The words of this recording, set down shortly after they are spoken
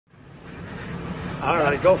All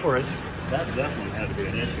right, go for it. That definitely had to be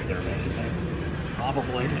an issue there, don't you think?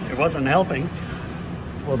 Probably. It wasn't helping.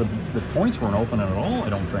 Well, the points weren't opening at all, I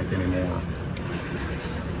don't think, anymore.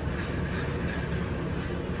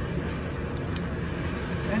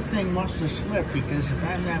 That thing must have slipped because if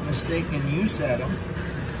I'm not mistaken, you set them.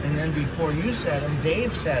 And then before you set them,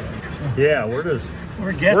 Dave set them. Yeah, We're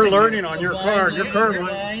guessing. we're learning on your car. Your car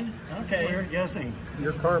Okay. We're guessing.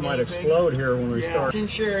 Your car might explode here when we start.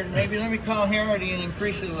 Insured. Maybe let me call Harity and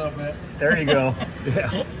increase it a little bit. There you go.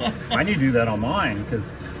 Yeah. I need to do that on mine because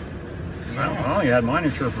I only had mine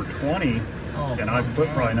insured for 20, and I put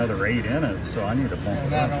probably another 8 in it, so I need to bump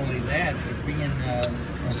it up. Not only that, but being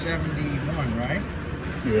a 71, right?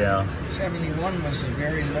 Yeah. 71 was a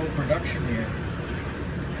very low production year.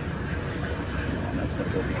 Oh, that's going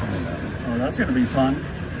to go behind that. Oh, that's going to be fun.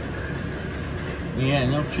 Yeah,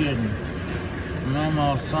 no kidding. And I'm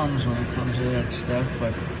all thumbs when it comes to that stuff,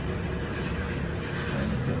 but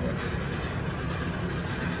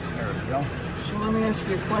There we go. so let me ask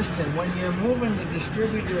you a question. When you're moving the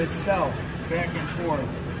distributor itself back and forth,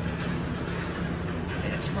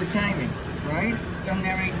 it's for timing, right? Doesn't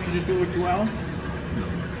have anything to do with dwell?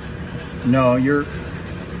 No, your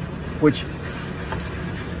points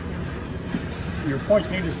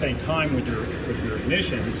need to say time with your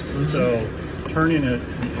ignitions. So turning it,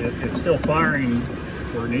 it's still firing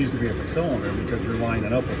where it needs to be at the cylinder because you're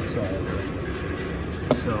lining up with the cylinder.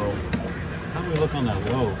 So how do we look on that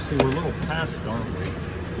low? See, we're a little past, aren't we?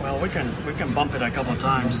 Well, we can bump it a couple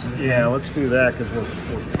times. Yeah, let's do that because it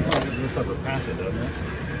looks like we're past it, doesn't it?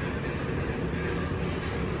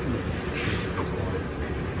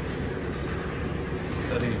 Is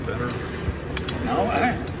that any better? No,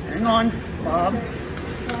 hang on, Bob.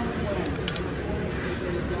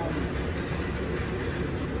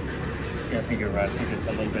 Yeah, I think you're right. I think it's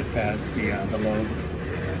a little bit past the load.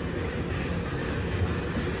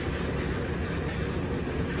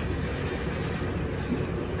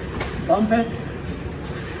 Bump it.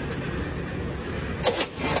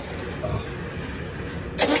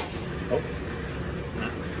 Oh.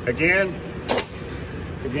 Again.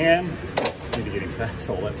 Need to get him fast,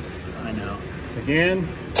 hold it. I know. Again.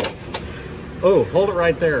 Oh, hold it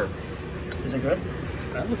right there. Is it good?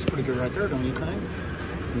 That looks pretty good right there, don't you think?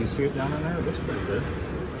 Can you see it down in there? It looks pretty good.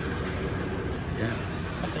 Yeah.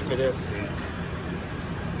 I think it is. Yeah.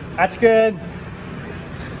 That's good.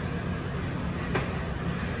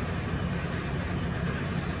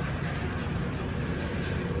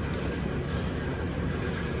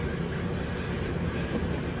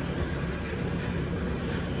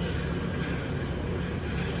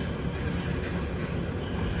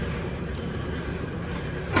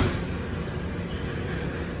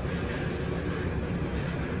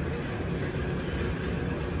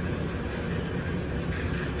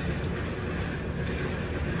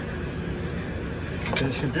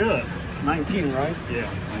 That should do it. 19, right? Yeah.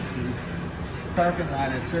 Parking lot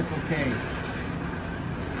at Circle K.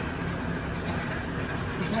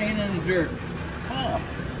 He's laying in the dirt. Oh.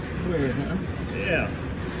 Weird, huh? Yeah.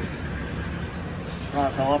 Well, I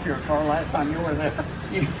fell off your car last time you were there.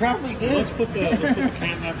 You probably did. Let's put the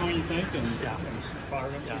cam back on, you think, and fire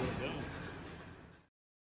it up.